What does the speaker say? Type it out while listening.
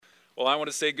Well, I want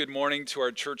to say good morning to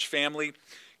our church family.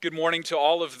 Good morning to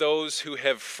all of those who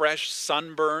have fresh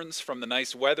sunburns from the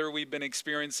nice weather we've been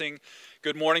experiencing.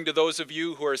 Good morning to those of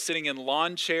you who are sitting in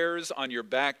lawn chairs on your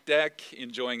back deck,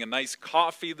 enjoying a nice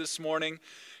coffee this morning.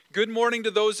 Good morning to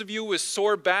those of you with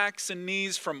sore backs and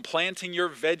knees from planting your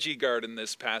veggie garden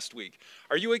this past week.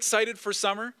 Are you excited for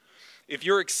summer? If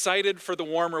you're excited for the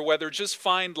warmer weather, just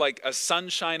find like a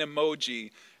sunshine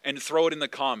emoji and throw it in the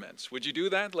comments. Would you do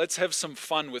that? Let's have some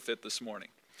fun with it this morning.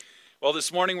 Well,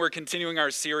 this morning we're continuing our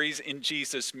series in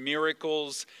Jesus,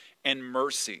 Miracles and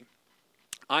Mercy.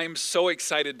 I am so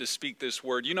excited to speak this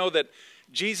word. You know that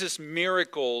Jesus'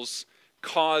 miracles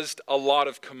caused a lot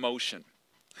of commotion.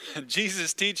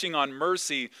 Jesus' teaching on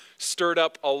mercy stirred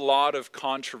up a lot of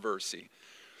controversy.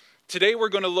 Today we're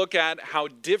going to look at how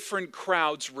different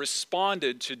crowds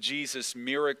responded to Jesus'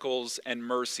 miracles and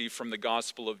mercy from the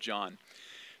Gospel of John.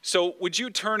 So would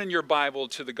you turn in your Bible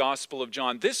to the Gospel of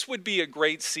John? This would be a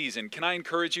great season. Can I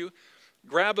encourage you?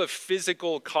 Grab a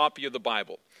physical copy of the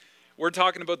Bible. We're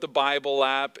talking about the Bible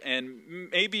app, and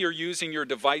maybe you're using your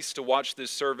device to watch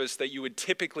this service that you would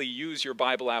typically use your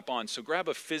Bible app on. So grab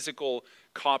a physical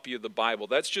copy of the Bible.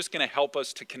 That's just going to help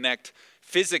us to connect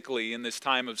physically in this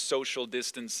time of social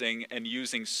distancing and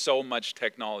using so much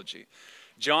technology.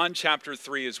 John chapter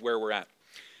 3 is where we're at.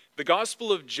 The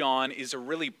Gospel of John is a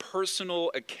really personal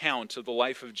account of the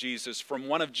life of Jesus from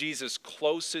one of Jesus'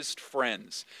 closest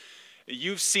friends.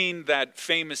 You've seen that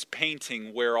famous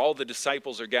painting where all the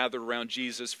disciples are gathered around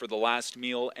Jesus for the last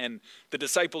meal, and the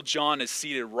disciple John is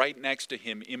seated right next to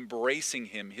him, embracing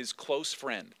him, his close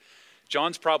friend.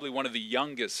 John's probably one of the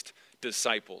youngest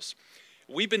disciples.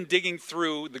 We've been digging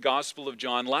through the Gospel of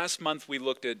John. Last month we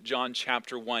looked at John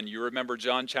chapter 1. You remember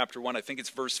John chapter 1? I think it's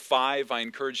verse 5. I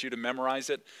encourage you to memorize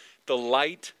it. The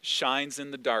light shines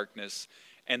in the darkness,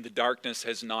 and the darkness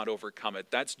has not overcome it.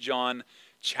 That's John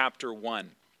chapter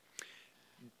 1.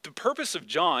 The purpose of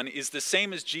John is the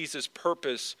same as Jesus'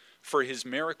 purpose for his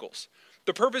miracles.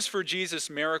 The purpose for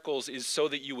Jesus' miracles is so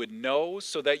that you would know,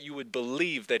 so that you would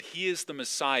believe that he is the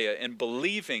Messiah, and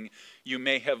believing you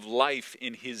may have life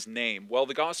in his name. Well,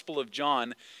 the Gospel of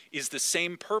John is the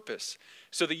same purpose,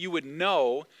 so that you would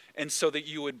know and so that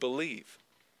you would believe.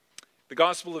 The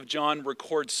Gospel of John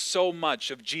records so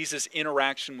much of Jesus'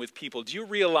 interaction with people. Do you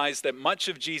realize that much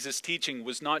of Jesus' teaching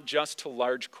was not just to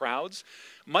large crowds?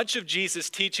 Much of Jesus'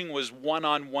 teaching was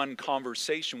one-on-one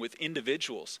conversation with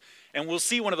individuals. And we'll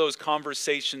see one of those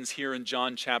conversations here in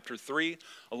John chapter 3,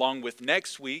 along with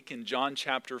next week in John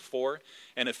chapter 4,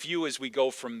 and a few as we go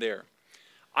from there.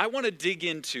 I want to dig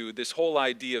into this whole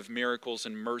idea of miracles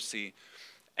and mercy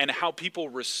and how people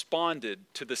responded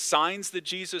to the signs that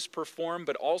Jesus performed,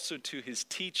 but also to his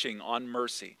teaching on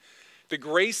mercy. The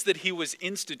grace that he was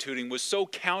instituting was so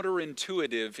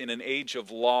counterintuitive in an age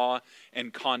of law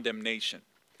and condemnation.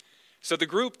 So the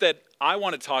group that I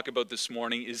want to talk about this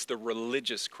morning is the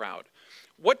religious crowd.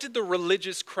 What did the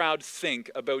religious crowd think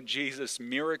about Jesus'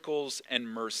 miracles and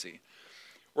mercy?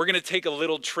 We're going to take a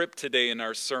little trip today in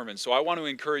our sermon, so I want to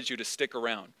encourage you to stick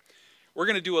around. We're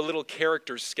going to do a little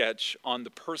character sketch on the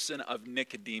person of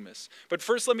Nicodemus. But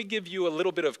first, let me give you a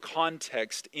little bit of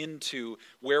context into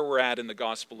where we're at in the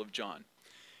Gospel of John.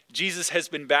 Jesus has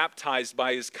been baptized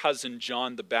by his cousin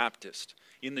John the Baptist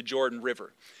in the Jordan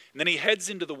River. And then he heads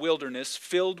into the wilderness,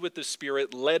 filled with the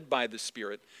Spirit, led by the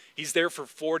Spirit. He's there for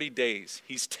 40 days.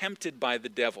 He's tempted by the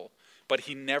devil, but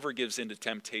he never gives in to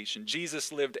temptation.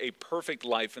 Jesus lived a perfect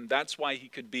life, and that's why he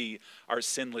could be our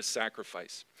sinless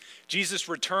sacrifice. Jesus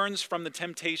returns from the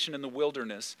temptation in the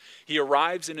wilderness. He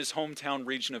arrives in his hometown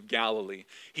region of Galilee.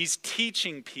 He's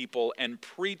teaching people and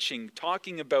preaching,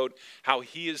 talking about how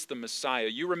he is the Messiah.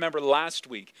 You remember last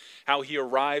week how he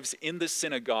arrives in the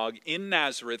synagogue in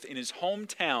Nazareth, in his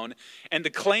hometown, and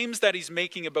the claims that he's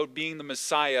making about being the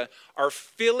Messiah are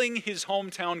filling his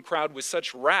hometown crowd with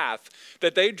such wrath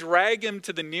that they drag him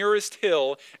to the nearest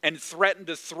hill and threaten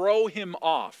to throw him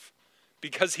off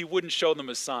because he wouldn't show them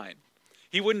a sign.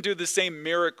 He wouldn't do the same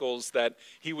miracles that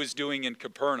he was doing in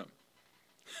Capernaum.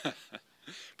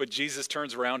 But Jesus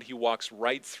turns around, he walks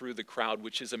right through the crowd,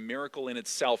 which is a miracle in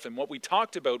itself. And what we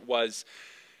talked about was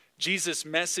Jesus'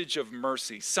 message of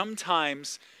mercy.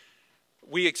 Sometimes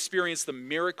we experience the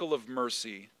miracle of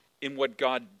mercy in what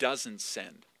God doesn't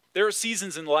send. There are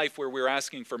seasons in life where we're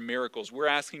asking for miracles. We're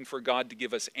asking for God to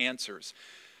give us answers.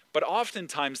 But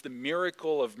oftentimes the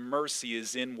miracle of mercy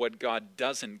is in what God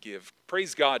doesn't give.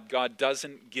 Praise God, God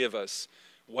doesn't give us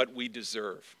what we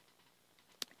deserve.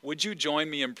 Would you join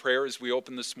me in prayer as we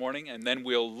open this morning? And then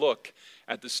we'll look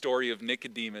at the story of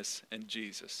Nicodemus and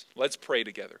Jesus. Let's pray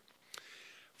together.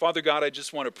 Father God, I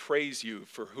just want to praise you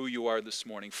for who you are this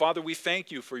morning. Father, we thank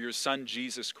you for your Son,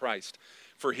 Jesus Christ,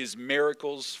 for his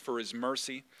miracles, for his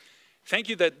mercy. Thank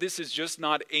you that this is just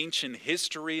not ancient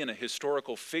history and a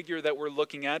historical figure that we're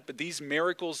looking at, but these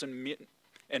miracles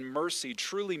and mercy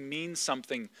truly mean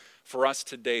something for us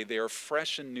today. They are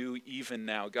fresh and new even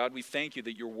now. God, we thank you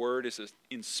that your word is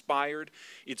inspired.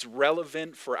 It's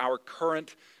relevant for our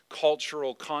current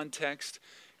cultural context.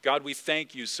 God, we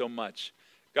thank you so much.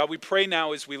 God, we pray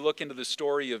now as we look into the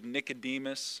story of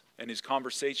Nicodemus and his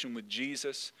conversation with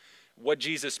Jesus, what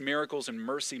Jesus' miracles and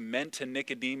mercy meant to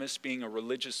Nicodemus being a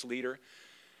religious leader.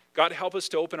 God, help us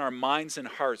to open our minds and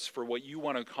hearts for what you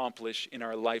want to accomplish in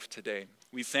our life today.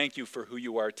 We thank you for who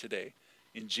you are today.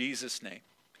 In Jesus' name,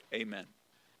 amen.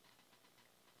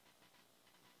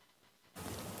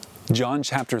 John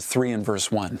chapter 3 and verse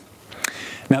 1.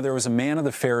 Now there was a man of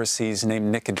the Pharisees named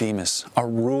Nicodemus, a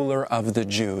ruler of the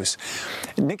Jews.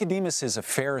 Nicodemus is a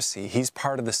Pharisee. He's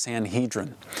part of the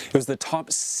Sanhedrin. It was the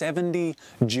top 70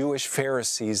 Jewish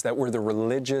Pharisees that were the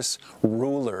religious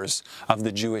rulers of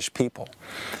the Jewish people.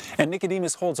 And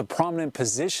Nicodemus holds a prominent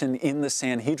position in the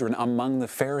Sanhedrin among the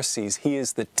Pharisees. He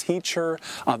is the teacher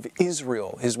of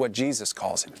Israel, is what Jesus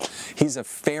calls him. He's a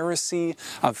Pharisee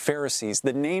of Pharisees.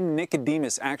 The name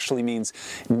Nicodemus actually means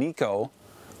Nico,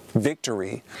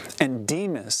 victory, and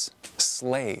Demas,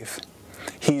 slave.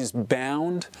 He's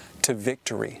bound to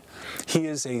victory. He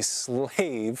is a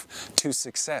slave to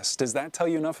success. Does that tell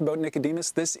you enough about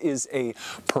Nicodemus? This is a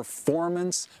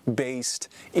performance-based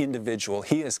individual.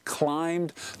 He has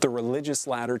climbed the religious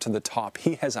ladder to the top.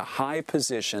 He has a high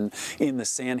position in the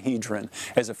Sanhedrin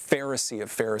as a Pharisee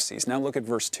of Pharisees. Now look at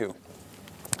verse 2.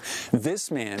 This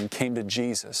man came to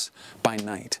Jesus by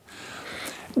night.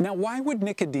 Now, why would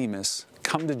Nicodemus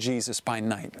come to Jesus by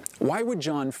night? Why would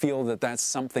John feel that that's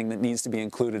something that needs to be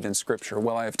included in Scripture?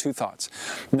 Well, I have two thoughts.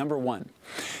 Number one,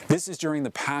 this is during the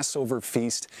Passover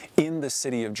feast in the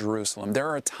city of Jerusalem. There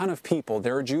are a ton of people.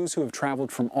 There are Jews who have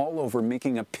traveled from all over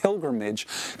making a pilgrimage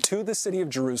to the city of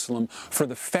Jerusalem for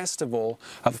the festival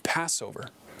of Passover.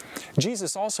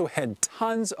 Jesus also had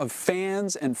tons of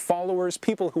fans and followers,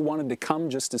 people who wanted to come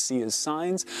just to see his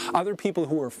signs, other people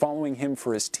who were following him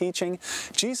for his teaching.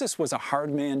 Jesus was a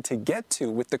hard man to get to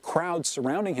with the crowd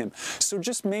surrounding him. So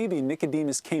just maybe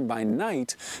Nicodemus came by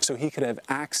night so he could have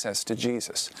access to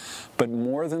Jesus. But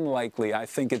more than likely, I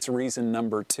think it's reason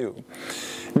number two.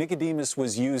 Nicodemus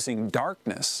was using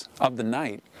darkness of the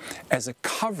night as a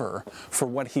cover for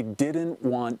what he didn't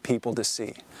want people to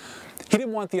see. He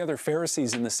didn't want the other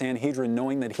Pharisees in the Sanhedrin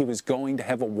knowing that he was going to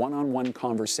have a one-on-one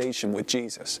conversation with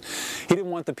Jesus. He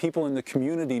didn't want the people in the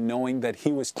community knowing that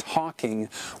he was talking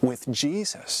with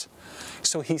Jesus.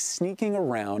 So he's sneaking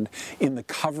around in the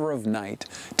cover of night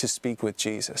to speak with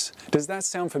Jesus. Does that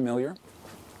sound familiar?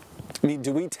 I mean,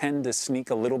 do we tend to sneak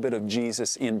a little bit of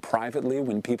Jesus in privately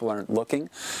when people aren't looking?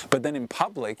 But then in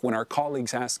public, when our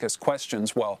colleagues ask us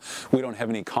questions, well, we don't have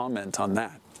any comment on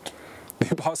that.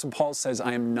 The Apostle Paul says,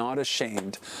 I am not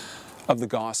ashamed of the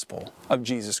gospel of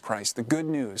Jesus Christ, the good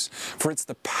news, for it's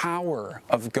the power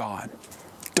of God.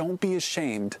 Don't be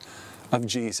ashamed of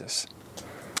Jesus.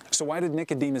 So why did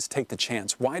Nicodemus take the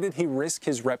chance? Why did he risk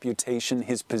his reputation,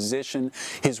 his position,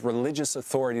 his religious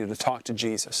authority to talk to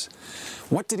Jesus?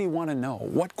 What did he want to know?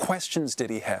 What questions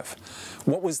did he have?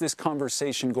 What was this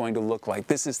conversation going to look like?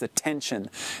 This is the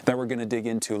tension that we're going to dig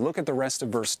into. Look at the rest of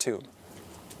verse 2.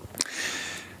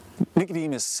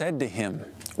 Nicodemus said to him,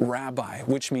 Rabbi,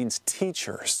 which means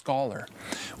teacher, scholar,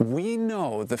 we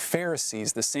know the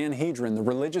Pharisees, the Sanhedrin, the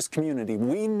religious community,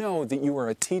 we know that you are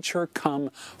a teacher come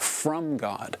from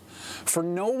God. For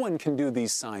no one can do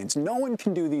these signs, no one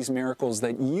can do these miracles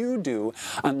that you do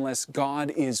unless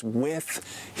God is with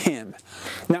him.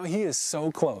 Now he is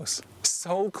so close,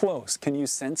 so close. Can you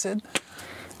sense it?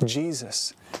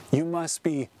 Jesus, you must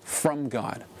be from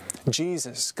God.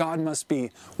 Jesus, God must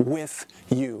be with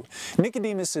you.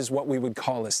 Nicodemus is what we would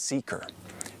call a seeker.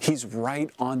 He's right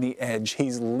on the edge.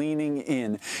 He's leaning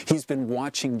in. He's been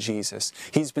watching Jesus.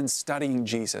 He's been studying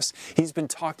Jesus. He's been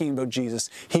talking about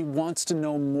Jesus. He wants to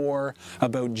know more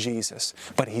about Jesus,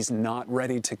 but he's not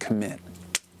ready to commit.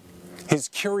 His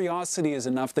curiosity is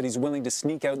enough that he's willing to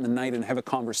sneak out in the night and have a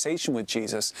conversation with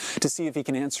Jesus to see if he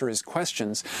can answer his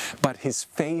questions, but his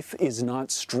faith is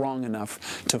not strong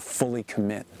enough to fully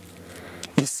commit.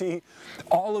 You see,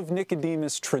 all of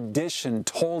Nicodemus' tradition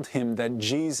told him that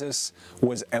Jesus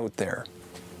was out there.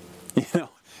 You know,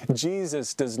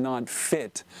 Jesus does not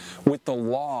fit with the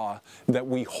law that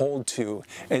we hold to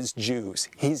as Jews.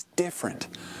 He's different.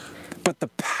 But the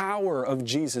power of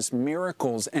Jesus'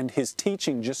 miracles and his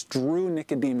teaching just drew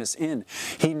Nicodemus in.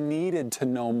 He needed to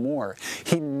know more.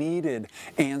 He needed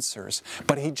answers.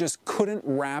 But he just couldn't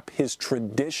wrap his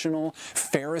traditional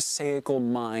Pharisaical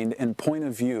mind and point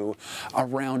of view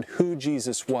around who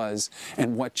Jesus was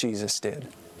and what Jesus did.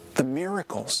 The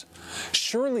miracles.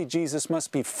 Surely Jesus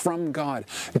must be from God.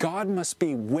 God must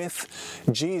be with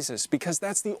Jesus, because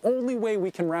that's the only way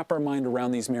we can wrap our mind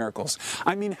around these miracles.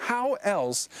 I mean, how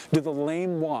else do the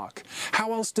lame walk?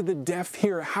 How else do the deaf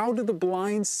hear? How do the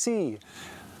blind see?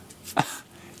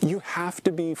 You have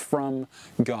to be from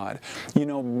God. You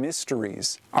know,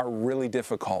 mysteries are really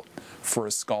difficult for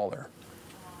a scholar.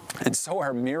 And so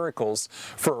are miracles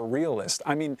for a realist.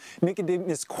 I mean,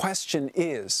 Nicodemus' question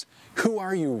is, who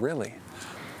are you really?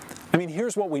 I mean,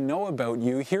 here's what we know about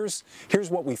you, here's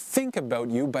what we think about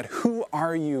you, but who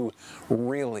are you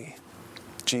really?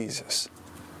 Jesus.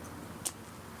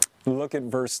 Look at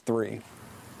verse 3.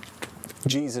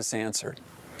 Jesus answered,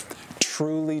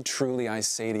 "Truly, truly, I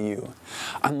say to you,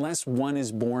 unless one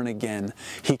is born again,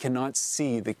 he cannot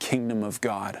see the kingdom of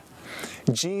God."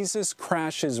 Jesus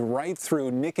crashes right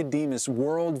through Nicodemus'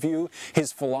 worldview,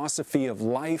 his philosophy of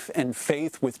life and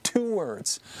faith, with two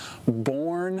words: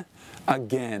 born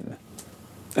again.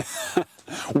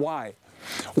 Why?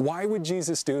 Why would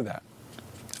Jesus do that?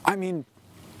 I mean,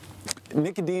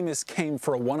 Nicodemus came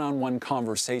for a one-on-one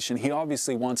conversation. He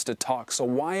obviously wants to talk. So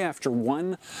why, after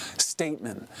one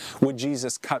statement, would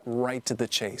Jesus cut right to the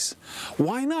chase?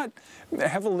 Why not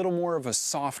have a little more of a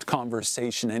soft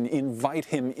conversation and invite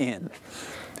him in?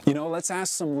 You know, let's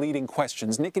ask some leading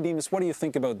questions. Nicodemus, what do you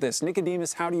think about this?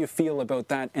 Nicodemus, how do you feel about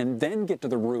that? And then get to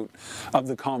the root of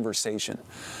the conversation.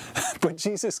 But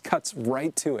Jesus cuts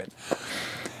right to it.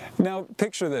 Now,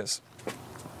 picture this.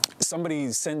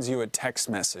 Somebody sends you a text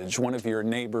message, one of your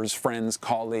neighbors, friends,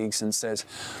 colleagues, and says,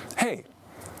 "Hey,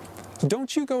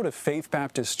 don't you go to Faith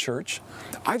Baptist Church?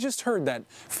 I just heard that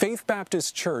Faith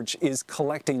Baptist Church is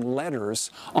collecting letters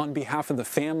on behalf of the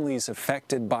families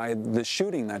affected by the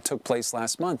shooting that took place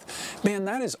last month. Man,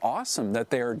 that is awesome that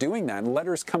they are doing that.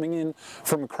 Letters coming in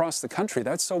from across the country.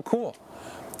 That's so cool."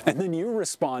 And then you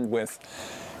respond with,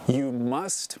 "You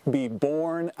must be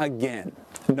born again."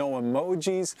 No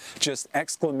emojis, just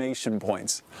exclamation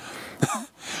points.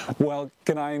 Well,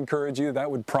 can I encourage you?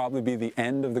 That would probably be the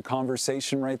end of the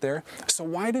conversation right there. So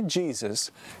why did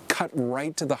Jesus cut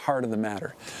right to the heart of the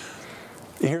matter?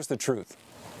 Here's the truth.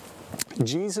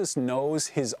 Jesus knows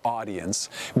his audience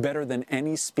better than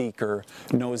any speaker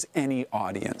knows any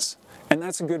audience. And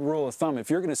that's a good rule of thumb. If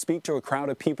you're going to speak to a crowd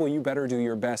of people, you better do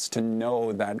your best to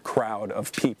know that crowd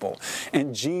of people.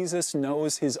 And Jesus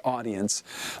knows his audience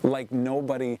like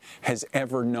nobody has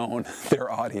ever known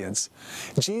their audience.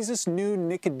 Jesus knew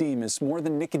Nicodemus more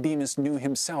than Nicodemus knew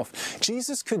himself.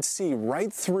 Jesus could see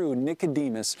right through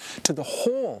Nicodemus to the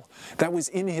hole that was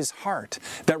in his heart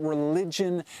that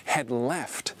religion had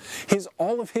left.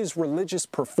 All of his religious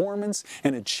performance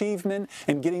and achievement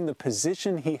and getting the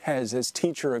position he has as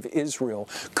teacher of Israel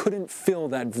couldn't fill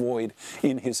that void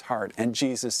in his heart. And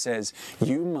Jesus says,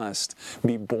 "You must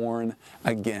be born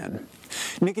again."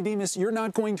 Nicodemus, you're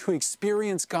not going to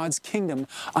experience God's kingdom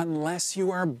unless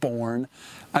you are born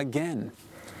again.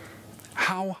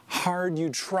 How hard you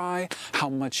try, how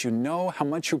much you know, how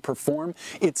much you perform,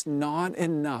 it's not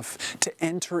enough to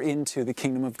enter into the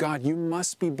kingdom of God. You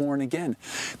must be born again.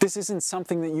 This isn't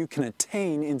something that you can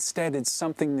attain. Instead, it's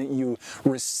something that you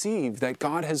receive, that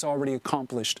God has already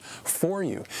accomplished for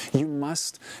you. You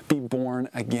must be born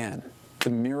again. The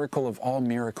miracle of all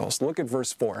miracles. Look at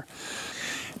verse 4.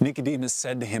 Nicodemus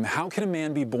said to him, "How can a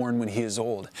man be born when he is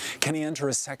old? Can he enter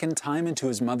a second time into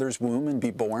his mother's womb and be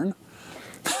born?"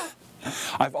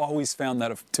 I've always found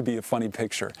that to be a funny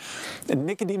picture. And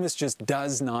Nicodemus just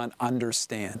does not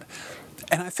understand.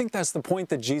 And I think that's the point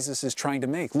that Jesus is trying to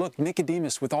make. Look,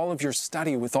 Nicodemus, with all of your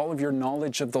study, with all of your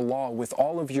knowledge of the law, with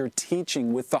all of your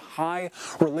teaching, with the high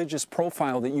religious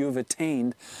profile that you have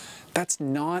attained, that's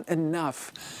not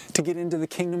enough to get into the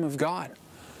kingdom of God.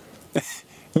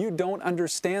 You don't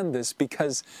understand this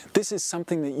because this is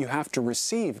something that you have to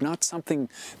receive, not something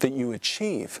that you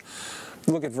achieve.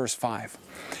 Look at verse 5.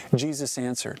 Jesus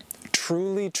answered,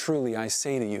 "Truly, truly, I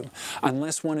say to you,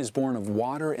 unless one is born of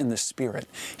water and the Spirit,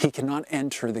 he cannot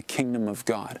enter the kingdom of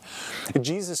God."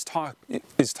 Jesus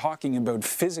is talking about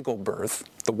physical birth,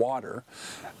 the water.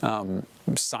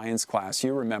 Science class,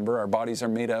 you remember, our bodies are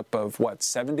made up of,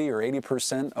 70 or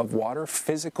 80% of water?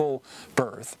 Physical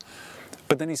birth.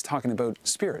 But then he's talking about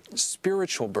spirit,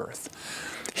 spiritual birth.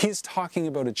 He's talking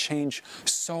about a change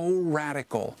so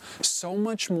radical, so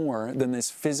much more than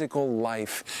this physical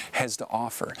life has to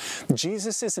offer.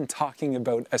 Jesus isn't talking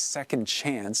about a second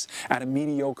chance at a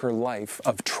mediocre life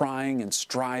of trying and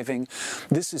striving.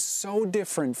 This is so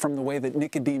different from the way that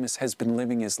Nicodemus has been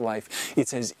living his life.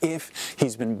 It's as if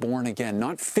he's been born again,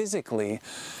 not physically,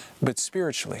 but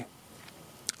spiritually.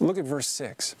 Look at verse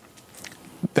 6.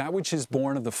 That which is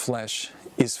born of the flesh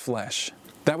is flesh.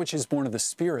 That which is born of the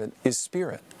Spirit is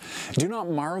spirit. Do not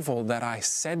marvel that I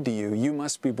said to you, you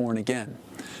must be born again.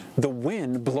 The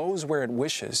wind blows where it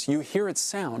wishes. You hear its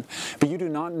sound, but you do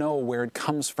not know where it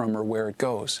comes from or where it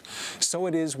goes. So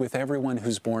it is with everyone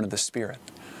who's born of the Spirit.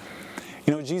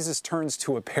 You know, Jesus turns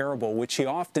to a parable, which he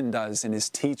often does in his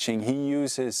teaching. He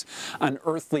uses an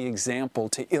earthly example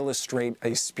to illustrate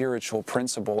a spiritual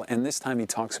principle, and this time he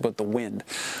talks about the wind.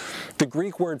 The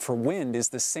Greek word for wind is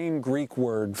the same Greek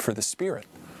word for the Spirit.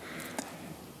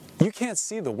 You can't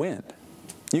see the wind.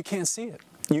 You can't see it.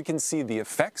 You can see the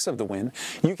effects of the wind.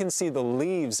 You can see the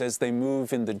leaves as they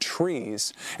move in the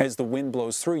trees as the wind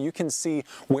blows through. You can see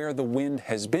where the wind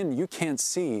has been. You can't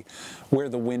see where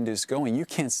the wind is going. You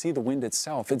can't see the wind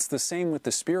itself. It's the same with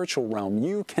the spiritual realm.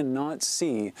 You cannot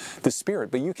see the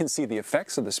Spirit, but you can see the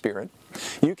effects of the Spirit.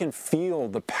 You can feel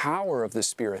the power of the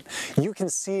Spirit. You can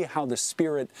see how the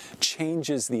Spirit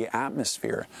changes the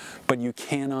atmosphere, but you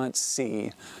cannot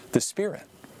see the Spirit.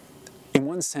 In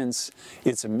one sense,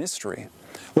 it's a mystery.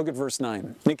 Look at verse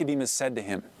 9. Nicodemus said to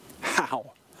him,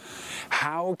 How?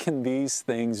 How can these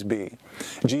things be?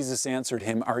 Jesus answered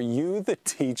him, Are you the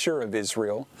teacher of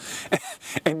Israel,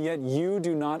 and yet you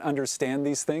do not understand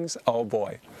these things? Oh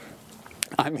boy.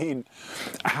 I mean,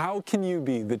 how can you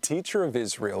be the teacher of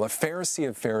Israel, a Pharisee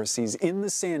of Pharisees, in the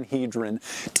Sanhedrin,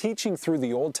 teaching through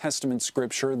the Old Testament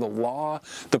scripture, the law,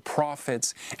 the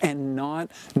prophets, and not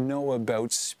know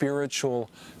about spiritual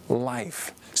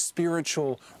life,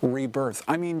 spiritual rebirth?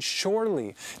 I mean,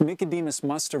 surely Nicodemus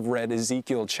must have read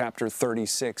Ezekiel chapter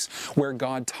 36, where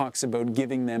God talks about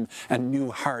giving them a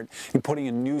new heart and putting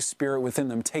a new spirit within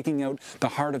them, taking out the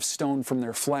heart of stone from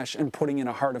their flesh and putting in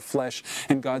a heart of flesh.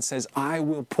 And God says, I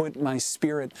will put my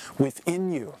spirit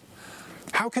within you.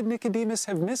 How could Nicodemus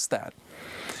have missed that?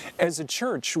 As a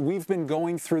church, we've been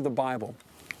going through the Bible.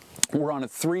 We're on a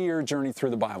 3-year journey through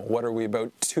the Bible. What are we,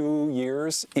 about 2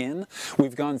 years in?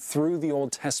 We've gone through the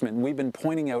Old Testament, and we've been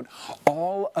pointing out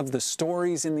all of the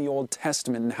stories in the Old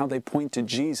Testament and how they point to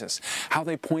Jesus, how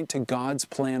they point to God's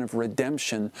plan of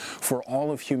redemption for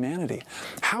all of humanity.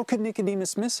 How could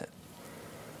Nicodemus miss it?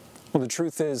 Well, the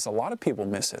truth is, a lot of people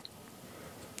miss it.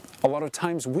 A lot of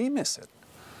times we miss it.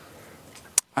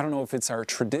 I don't know if it's our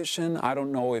tradition, I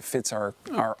don't know if it's our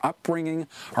upbringing,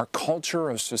 our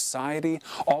culture, our society,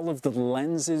 all of the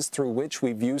lenses through which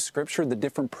we view Scripture, the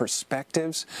different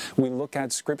perspectives we look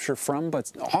at Scripture from,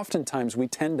 but oftentimes we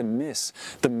tend to miss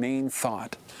the main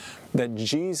thought that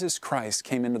Jesus Christ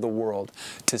came into the world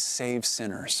to save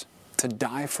sinners, to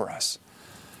die for us.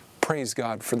 Praise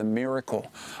God for the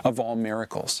miracle of all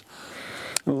miracles.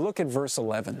 Look at verse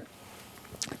 11.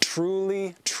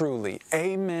 Truly, truly,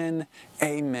 amen,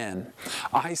 amen.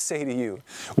 I say to you,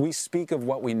 we speak of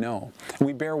what we know.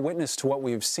 We bear witness to what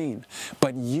we have seen.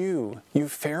 But you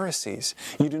Pharisees,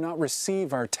 you do not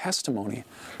receive our testimony.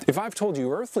 If I've told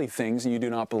you earthly things and you do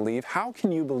not believe, how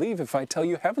can you believe if I tell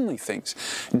you heavenly things?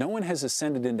 No one has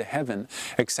ascended into heaven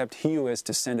except he who has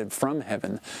descended from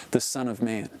heaven, the Son of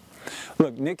Man.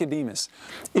 Look, Nicodemus,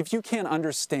 if you can't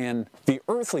understand the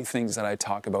earthly things that I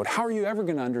talk about, how are you ever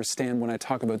going to understand when I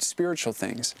talk about spiritual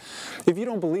things? If you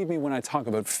don't believe me when I talk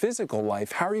about physical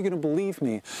life, how are you going to believe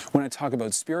me when I talk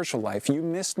about spiritual life? You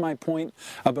missed my point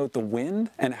about the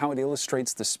wind and how it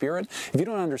illustrates the Spirit. If you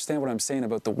don't understand what I'm saying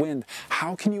about the wind,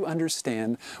 how can you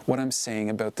understand what I'm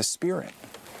saying about the Spirit?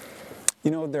 You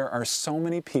know, there are so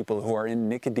many people who are in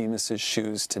Nicodemus's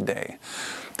shoes today.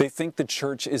 They think the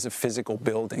church is a physical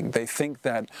building. They think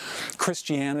that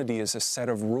Christianity is a set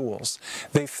of rules.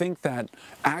 They think that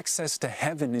access to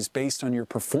heaven is based on your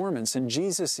performance. And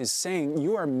Jesus is saying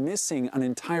you are missing an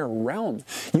entire realm.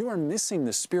 You are missing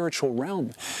the spiritual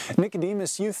realm.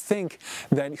 Nicodemus, you think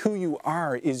that who you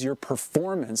are is your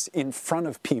performance in front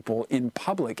of people in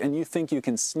public. And you think you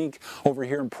can sneak over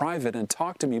here in private and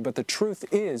talk to me. But the truth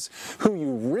is, who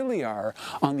you really are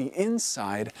on the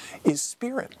inside is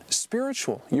spirit,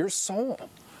 spiritual, your soul.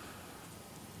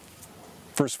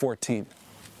 Verse 14,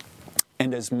 and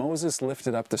And as Moses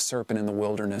lifted up the serpent in the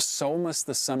wilderness, so must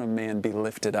the Son of Man be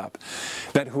lifted up,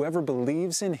 that whoever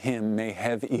believes in him may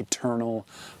have eternal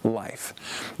life.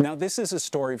 Now, this is a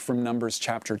story from Numbers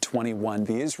chapter 21.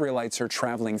 The Israelites are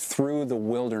traveling through the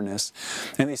wilderness,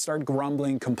 and they start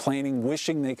grumbling, complaining,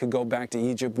 wishing they could go back to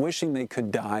Egypt, wishing they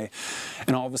could die,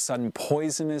 and all of a sudden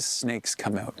poisonous snakes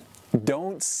come out.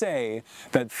 Don't say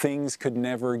that things could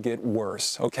never get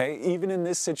worse, okay? Even in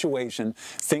this situation,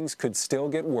 things could still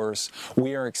get worse.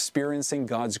 We are experiencing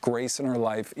God's grace in our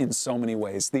life in so many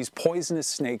ways. These poisonous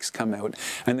snakes come out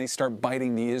and they start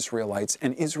biting the Israelites,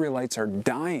 and Israelites are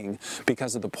dying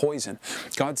because of the poison.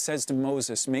 God says to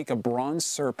Moses, make a bronze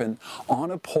serpent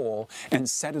on a pole and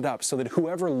set it up so that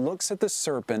whoever looks at the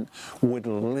serpent would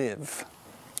live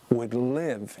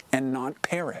and not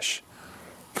perish.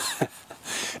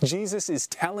 Jesus is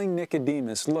telling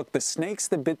Nicodemus, look, the snakes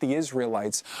that bit the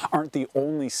Israelites aren't the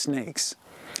only snakes.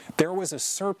 There was a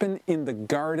serpent in the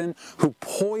garden who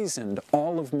poisoned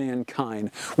all of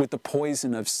mankind with the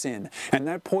poison of sin. And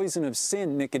that poison of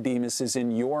sin, Nicodemus, is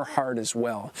in your heart as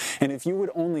well. And if you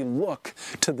would only look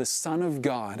to the Son of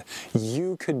God,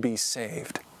 you could be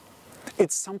saved.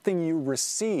 It's something you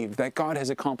receive that God has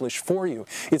accomplished for you.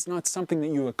 It's not something that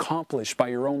you accomplish by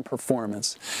your own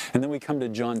performance. And then we come to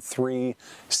John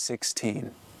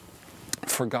 3:16.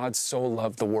 For God so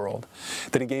loved the world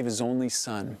that he gave his only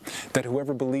Son, that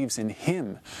whoever believes in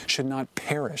him should not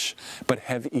perish, but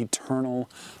have eternal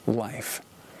life.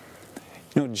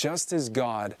 You know, just as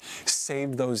God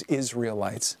saved those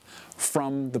Israelites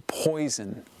from the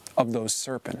poison of those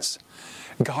serpents,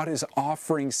 God is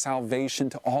offering salvation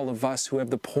to all of us who have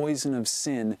the poison of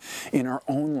sin in our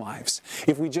own lives,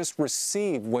 if we just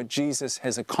receive what Jesus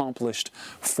has accomplished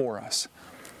for us.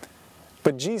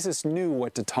 But Jesus knew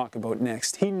what to talk about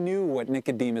next. He knew what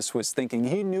Nicodemus was thinking.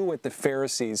 He knew what the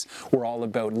Pharisees were all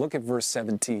about. Look at verse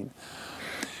 17.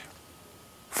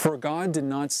 For God did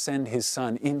not send his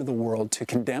Son into the world to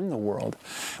condemn the world,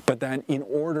 but that in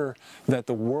order that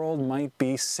the world might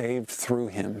be saved through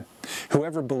him.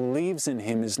 Whoever believes in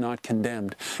him is not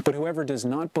condemned, but whoever does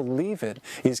not believe it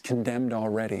is condemned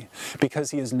already,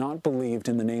 because he has not believed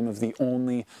in the name of the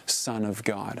only Son of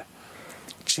God.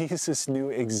 Jesus knew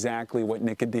exactly what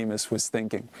Nicodemus was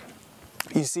thinking.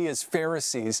 You see, as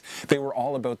Pharisees, they were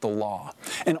all about the law.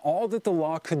 And all that the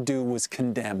law could do was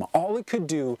condemn. All it could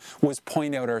do was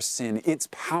point out our sin. It's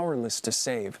powerless to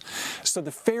save. So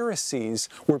the Pharisees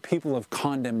were people of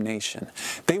condemnation.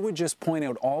 They would just point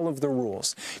out all of the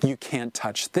rules. You can't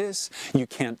touch this. You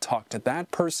can't talk to that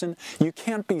person. You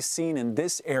can't be seen in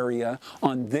this area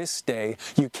on this day.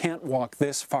 You can't walk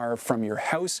this far from your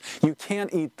house. You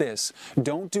can't eat this.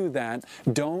 Don't do that.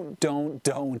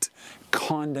 Don't.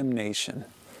 Condemnation.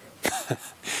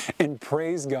 And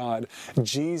praise God,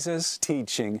 Jesus'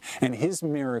 teaching and his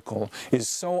miracle is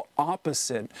so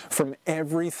opposite from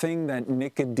everything that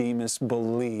Nicodemus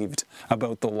believed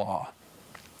about the law.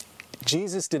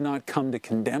 Jesus did not come to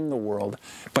condemn the world,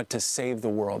 but to save the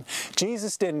world.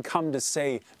 Jesus didn't come to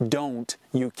say, don't,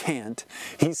 you can't.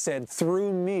 He said,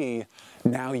 through me,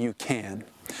 now you can.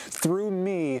 Through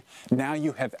me, now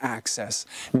you have access.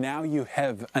 Now you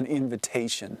have an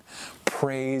invitation.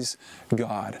 Praise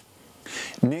God.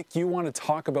 Nick, you want to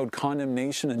talk about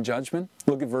condemnation and judgment?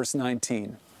 Look at verse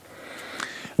 19.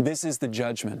 This is the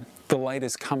judgment. The light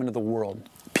has come into the world.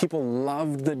 People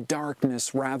loved the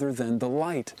darkness rather than the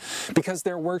light, because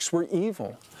their works were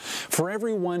evil. For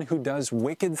everyone who does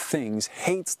wicked things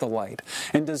hates the light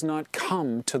and does not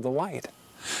come to the light,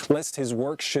 lest his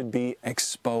works should be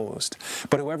exposed.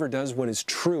 But whoever does what is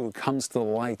true comes to the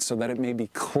light, so that it may be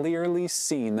clearly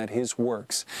seen that his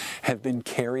works have been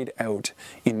carried out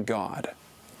in God.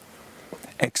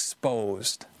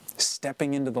 Exposed.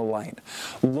 Stepping into the light,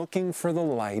 looking for the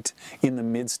light in the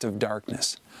midst of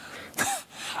darkness.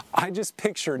 I just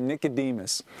picture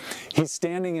Nicodemus. He's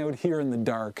standing out here in the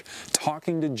dark,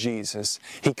 talking to Jesus.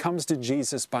 He comes to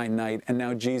Jesus by night, and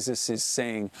now Jesus is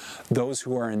saying, those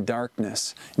who are in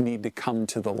darkness need to come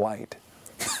to the light.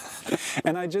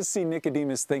 And I just see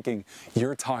Nicodemus thinking,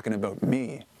 you're talking about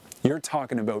me. You're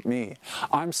talking about me.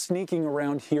 I'm sneaking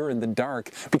around here in the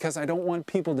dark because I don't want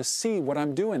people to see what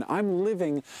I'm doing. I'm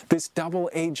living this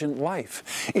double agent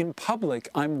life. In public,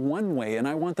 I'm one way and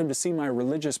I want them to see my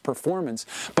religious performance.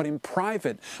 But in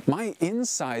private, my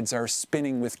insides are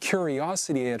spinning with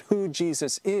curiosity at who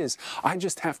Jesus is. I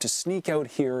just have to sneak out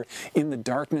here in the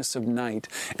darkness of night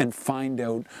and find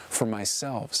out for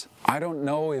myself. I don't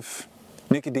know if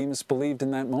Nicodemus believed in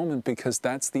that moment, because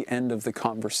that's the end of the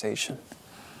conversation.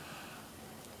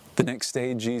 The next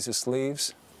day, Jesus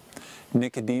leaves.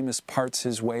 Nicodemus parts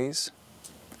his ways.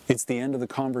 It's the end of the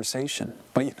conversation.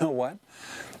 But you know what?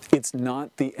 It's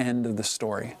not the end of the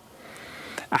story.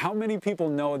 How many people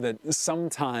know that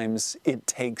sometimes it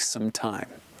takes some time?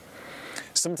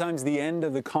 Sometimes the end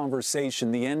of the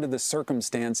conversation, the end of the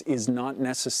circumstance is not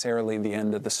necessarily the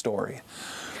end of the story.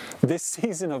 This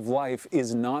season of life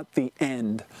is not the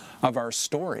end of our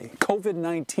story.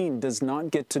 COVID-19 does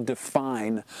not get to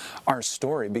define our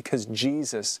story because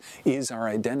Jesus is our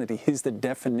identity. He's the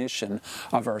definition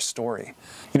of our story.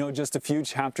 You know, just a few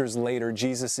chapters later,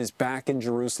 Jesus is back in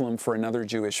Jerusalem for another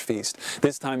Jewish feast.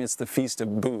 This time it's the Feast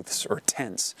of Booths or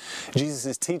Tents. Jesus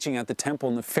is teaching at the temple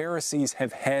and the Pharisees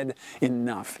have had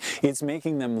enough. It's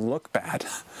making them look bad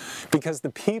because the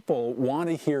people want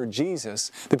to hear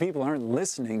Jesus. The people aren't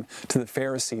listening to the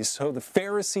Pharisees. So the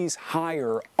Pharisees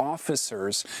hire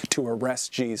officers to arrest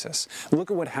Jesus.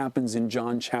 Look at what happens in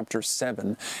John chapter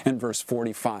 7 and verse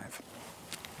 45.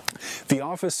 The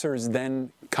officers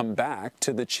then come back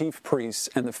to the chief priests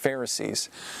and the Pharisees,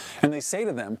 and they say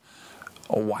to them,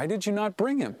 "Oh, why did you not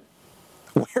bring him?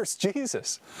 Where's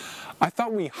Jesus? I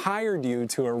thought we hired you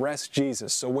to arrest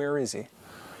Jesus, so where is he?"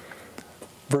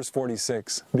 Verse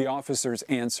 46, the officers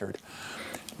answered,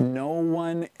 "No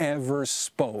one ever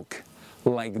spoke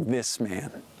like this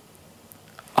man."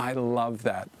 I love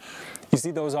that. You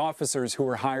see, those officers who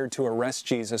were hired to arrest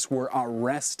Jesus were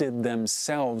arrested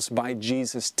themselves by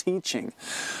Jesus' teaching.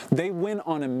 They went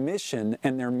on a mission,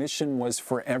 and their mission was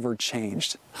forever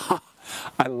changed.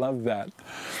 I love that.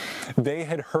 They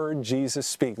had heard Jesus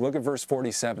speak. Look at verse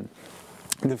 47.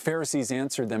 The Pharisees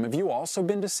answered them, "Have you also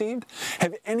been deceived?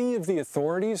 Have any of the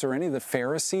authorities or any of the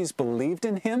Pharisees believed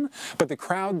in him? But the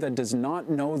crowd that does not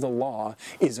know the law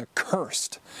is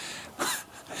accursed."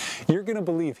 You're going to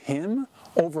believe him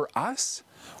over us?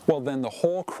 Well, then the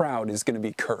whole crowd is going to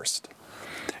be cursed.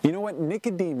 You know what?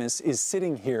 Nicodemus is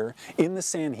sitting here in the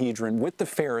Sanhedrin with the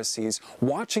Pharisees,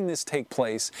 watching this take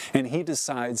place, and he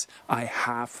decides, I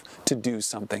have to do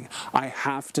something. I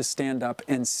have to stand up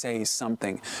and say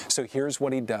something. So here's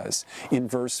what he does. In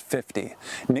verse 50,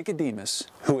 Nicodemus,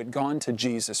 who had gone to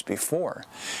Jesus before,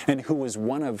 and who was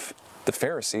one of the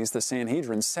Pharisees, the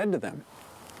Sanhedrin, said to them,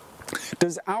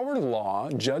 "Does our law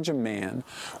judge a man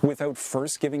without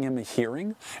first giving him a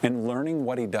hearing and learning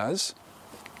what he does?"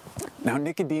 Now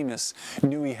Nicodemus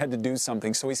knew he had to do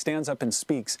something, so he stands up and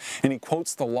speaks, and he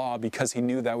quotes the law because he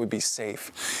knew that would be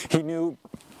safe. He knew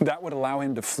that would allow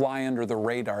him to fly under the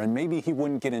radar, and maybe he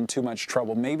wouldn't get in too much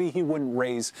trouble. Maybe he wouldn't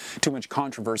raise too much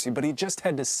controversy, but he just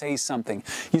had to say something.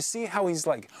 You see how he's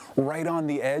like right on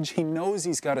the edge? He knows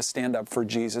he's got to stand up for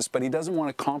Jesus, but he doesn't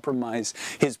want to compromise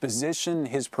his position,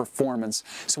 his performance,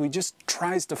 so he just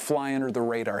tries to fly under the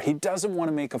radar. He doesn't want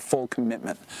to make a full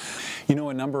commitment. You know,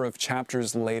 a number of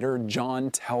chapters later,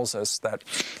 John tells us that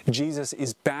Jesus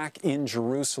is back in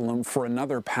Jerusalem for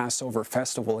another Passover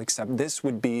festival, except this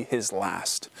would be his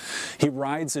last. He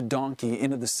rides a donkey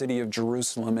into the city of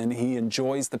Jerusalem, and he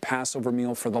enjoys the Passover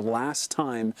meal for the last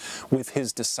time with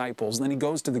his disciples. Then he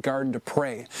goes to the garden to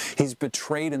pray. He's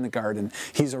betrayed in the garden.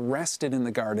 He's arrested in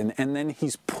the garden, and then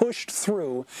he's pushed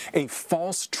through a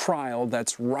false trial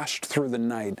that's rushed through the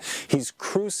night. He's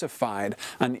crucified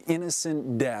an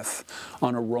innocent death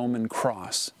on a Roman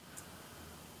cross.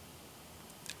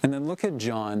 And then look at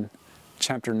John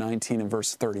chapter 19 and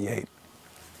verse 38.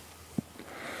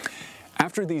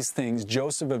 After these things,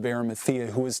 Joseph of Arimathea,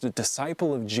 who was the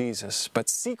disciple of Jesus, but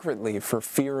secretly for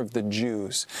fear of the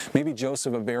Jews, maybe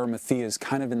Joseph of Arimathea is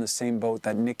kind of in the same boat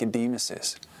that Nicodemus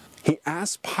is, he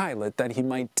asked Pilate that he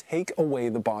might take away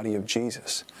the body of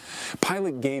Jesus.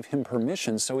 Pilate gave him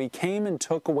permission, so he came and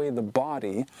took away the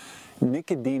body.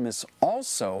 Nicodemus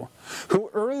also,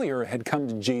 who earlier had come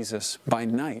to Jesus by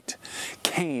night,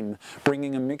 came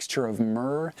bringing a mixture of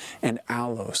myrrh and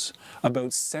aloes,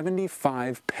 about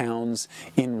 75 pounds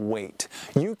in weight.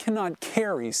 You cannot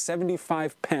carry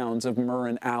 75 pounds of myrrh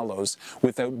and aloes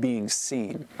without being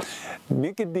seen.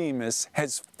 Nicodemus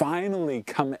has finally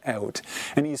come out,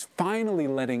 and he's finally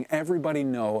letting everybody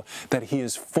know that he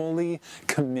is fully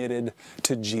committed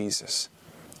to Jesus.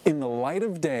 In the light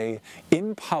of day,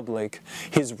 in public,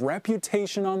 his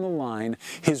reputation on the line,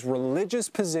 his religious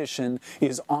position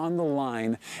is on the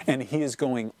line, and he is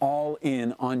going all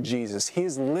in on Jesus. He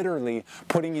is literally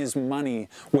putting his money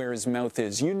where his mouth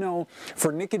is. You know,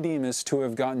 for Nicodemus to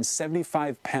have gotten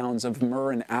 75 pounds of myrrh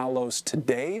and aloes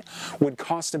today would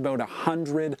cost about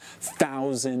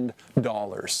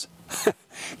 $100,000.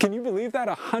 Can you believe that?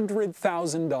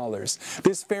 $100,000.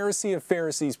 This Pharisee of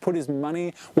Pharisees put his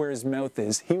money where his mouth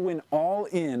is. He went all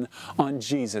in on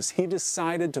Jesus. He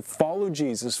decided to follow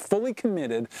Jesus, fully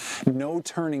committed, no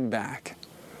turning back.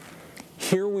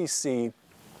 Here we see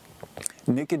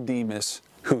Nicodemus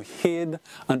who hid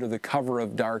under the cover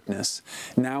of darkness,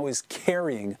 now is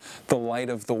carrying the light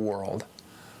of the world.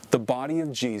 The body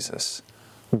of Jesus,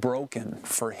 broken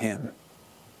for him.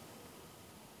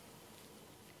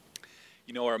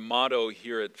 You know, our motto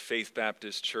here at Faith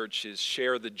Baptist Church is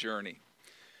share the journey.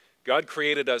 God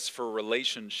created us for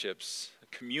relationships, a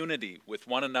community with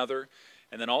one another,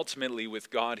 and then ultimately with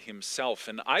God himself.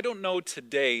 And I don't know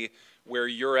today where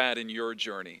you're at in your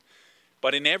journey,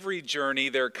 but in every journey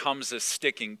there comes a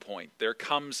sticking point. There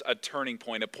comes a turning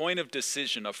point, a point of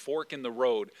decision, a fork in the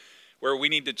road, where we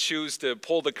need to choose to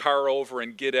pull the car over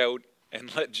and get out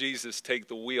and let Jesus take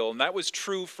the wheel. And that was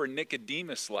true for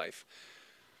Nicodemus' life.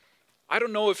 I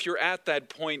don't know if you're at that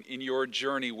point in your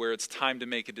journey where it's time to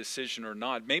make a decision or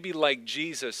not. Maybe like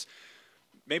Jesus,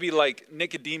 maybe like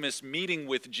Nicodemus meeting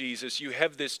with Jesus, you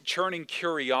have this churning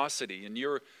curiosity and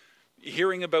you're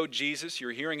hearing about Jesus,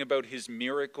 you're hearing about his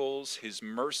miracles, his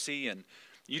mercy, and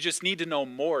you just need to know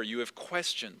more. You have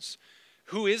questions.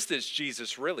 Who is this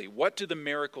Jesus really? What do the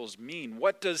miracles mean?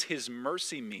 What does his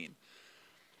mercy mean?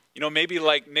 You know, maybe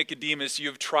like Nicodemus,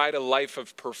 you've tried a life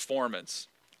of performance,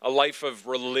 a life of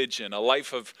religion, a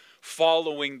life of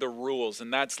following the rules,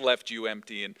 and that's left you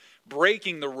empty, and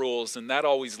breaking the rules, and that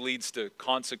always leads to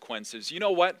consequences. You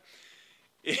know what?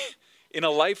 In a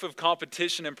life of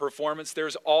competition and performance,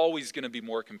 there's always going to be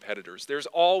more competitors. There's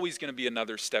always going to be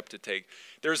another step to take.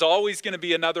 There's always going to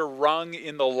be another rung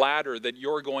in the ladder that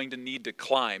you're going to need to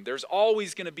climb. There's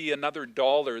always going to be another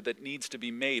dollar that needs to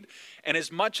be made. And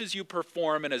as much as you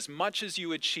perform and as much as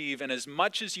you achieve and as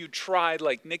much as you tried,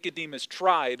 like Nicodemus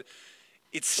tried,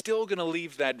 it's still going to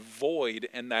leave that void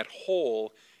and that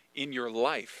hole in your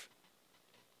life.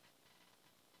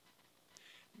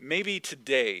 Maybe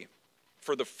today,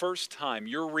 for the first time,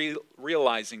 you're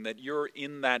realizing that you're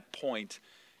in that point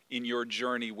in your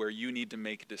journey where you need to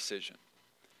make a decision.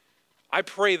 I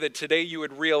pray that today you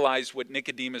would realize what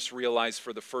Nicodemus realized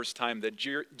for the first time, that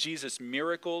Jesus'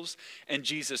 miracles and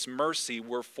Jesus' mercy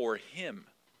were for him.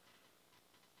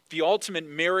 The ultimate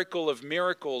miracle of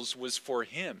miracles was for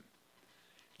him.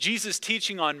 Jesus'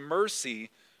 teaching on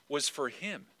mercy was for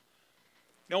him.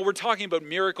 Now, we're talking about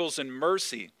miracles and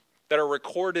mercy that are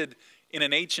recorded in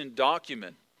an ancient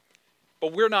document.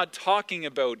 But we're not talking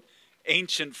about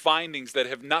ancient findings that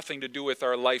have nothing to do with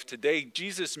our life today.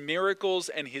 Jesus' miracles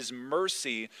and his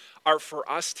mercy are for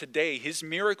us today. His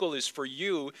miracle is for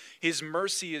you. His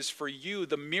mercy is for you.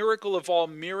 The miracle of all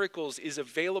miracles is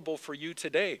available for you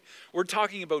today. We're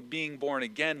talking about being born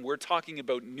again. We're talking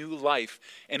about new life,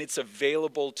 and it's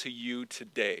available to you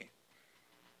today.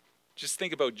 Just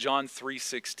think about John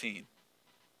 3:16.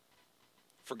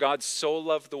 For God so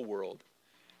loved the world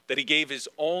that he gave his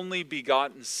only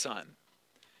begotten Son,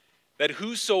 that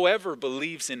whosoever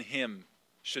believes in him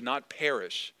should not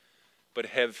perish, but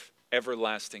have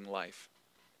everlasting life.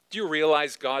 Do you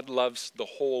realize God loves the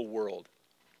whole world?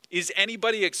 Is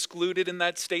anybody excluded in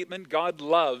that statement? God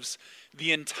loves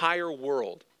the entire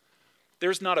world.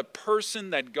 There's not a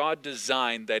person that God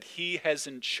designed that he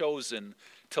hasn't chosen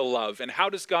to love. And how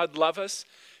does God love us?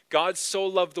 God so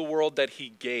loved the world that he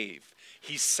gave.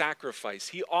 He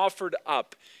sacrificed. He offered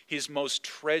up his most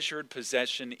treasured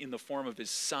possession in the form of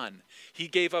his Son. He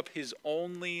gave up his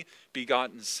only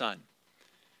begotten Son.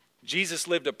 Jesus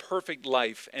lived a perfect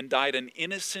life and died an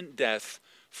innocent death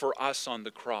for us on the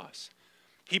cross.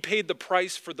 He paid the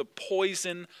price for the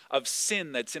poison of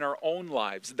sin that's in our own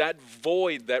lives, that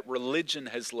void that religion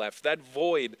has left, that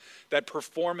void that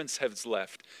performance has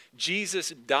left. Jesus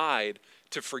died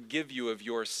to forgive you of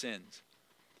your sins,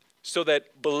 so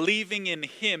that believing in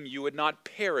him you would not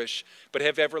perish but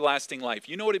have everlasting life.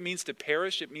 You know what it means to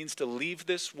perish? It means to leave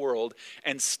this world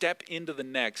and step into the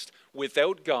next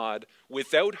without God,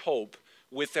 without hope,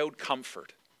 without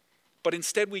comfort. But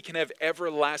instead we can have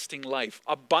everlasting life,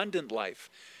 abundant life.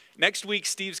 Next week,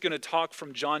 Steve's going to talk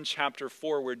from John chapter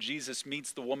 4 where Jesus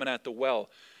meets the woman at the well.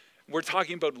 We're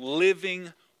talking about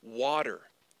living water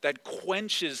that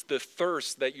quenches the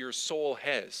thirst that your soul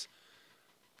has.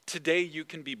 Today you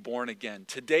can be born again.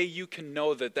 Today you can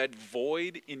know that that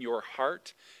void in your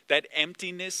heart, that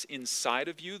emptiness inside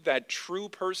of you, that true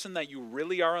person that you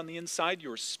really are on the inside,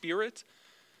 your spirit,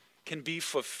 can be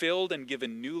fulfilled and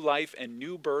given new life and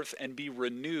new birth and be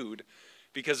renewed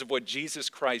because of what Jesus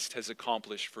Christ has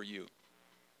accomplished for you.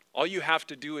 All you have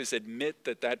to do is admit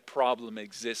that that problem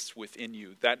exists within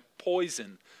you, that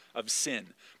poison of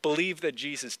sin. Believe that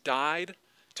Jesus died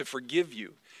to forgive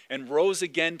you and rose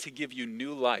again to give you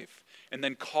new life, and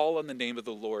then call on the name of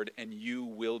the Lord and you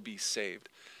will be saved.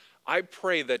 I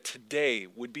pray that today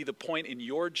would be the point in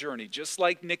your journey, just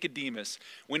like Nicodemus,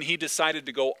 when he decided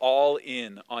to go all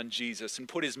in on Jesus and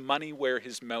put his money where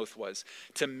his mouth was,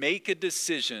 to make a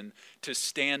decision to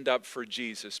stand up for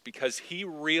Jesus because he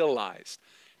realized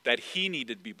that he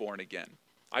needed to be born again.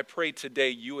 I pray today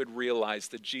you would realize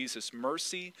that Jesus'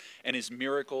 mercy and his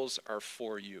miracles are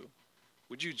for you.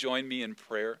 Would you join me in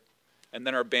prayer? And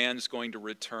then our band's going to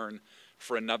return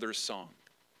for another song.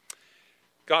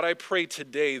 God, I pray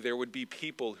today there would be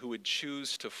people who would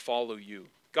choose to follow you.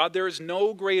 God, there is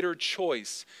no greater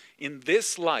choice in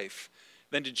this life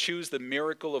than to choose the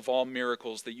miracle of all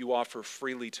miracles that you offer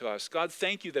freely to us. God,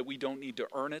 thank you that we don't need to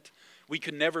earn it. We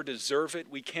could never deserve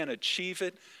it. We can't achieve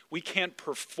it. We can't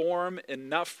perform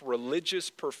enough religious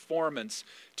performance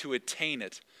to attain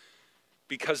it,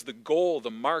 because the goal,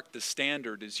 the mark, the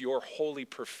standard is your holy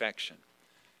perfection.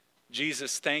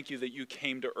 Jesus, thank you that you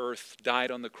came to earth,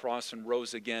 died on the cross, and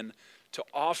rose again to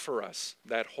offer us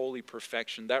that holy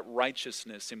perfection, that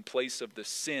righteousness in place of the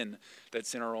sin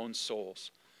that's in our own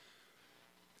souls.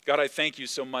 God, I thank you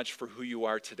so much for who you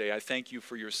are today. I thank you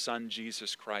for your Son,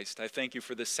 Jesus Christ. I thank you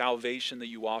for the salvation that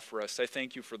you offer us. I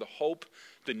thank you for the hope,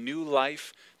 the new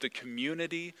life, the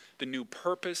community, the new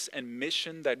purpose and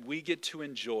mission that we get to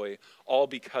enjoy, all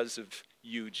because of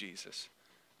you, Jesus.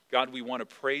 God, we want to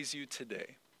praise you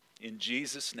today. In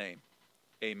Jesus' name,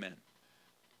 amen.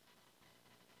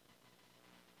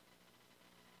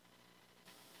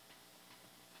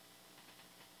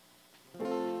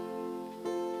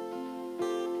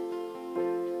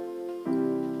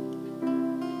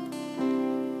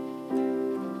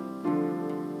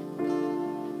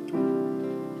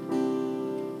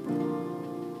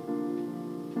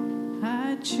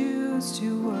 I choose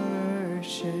to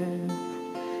worship,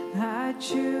 I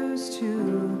choose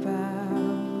to bow.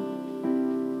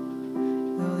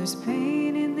 Though there's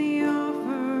pain in the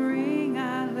offering,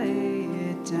 I lay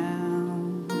it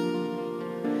down.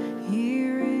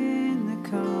 Here in the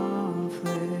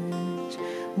conflict,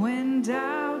 when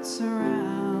doubt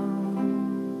surrounds,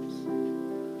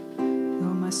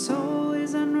 though my soul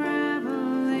is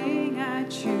unraveling, I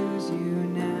choose you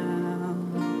now.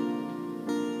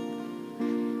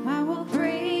 I will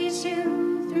praise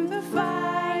you through the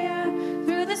fire,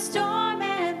 through the storm,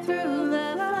 and through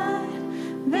the flood.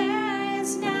 There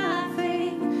is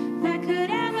nothing that could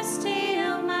ever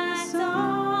steal my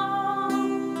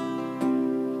song.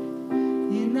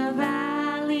 In the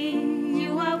valley,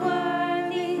 you are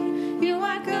worthy, you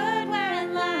are good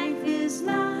when life is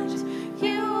not.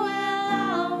 You will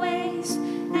always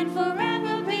and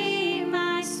forever be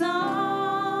my song.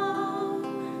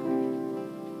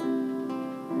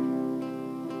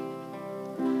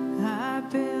 I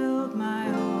build my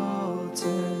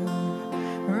altar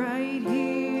right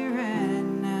here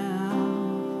and now.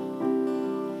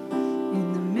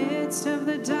 In the midst of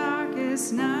the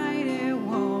darkest night, it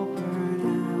won't burn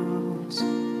out.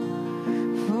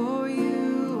 For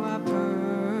you are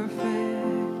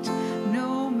perfect,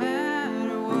 no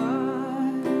matter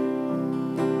what.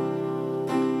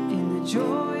 In the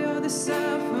joy or the sorrow,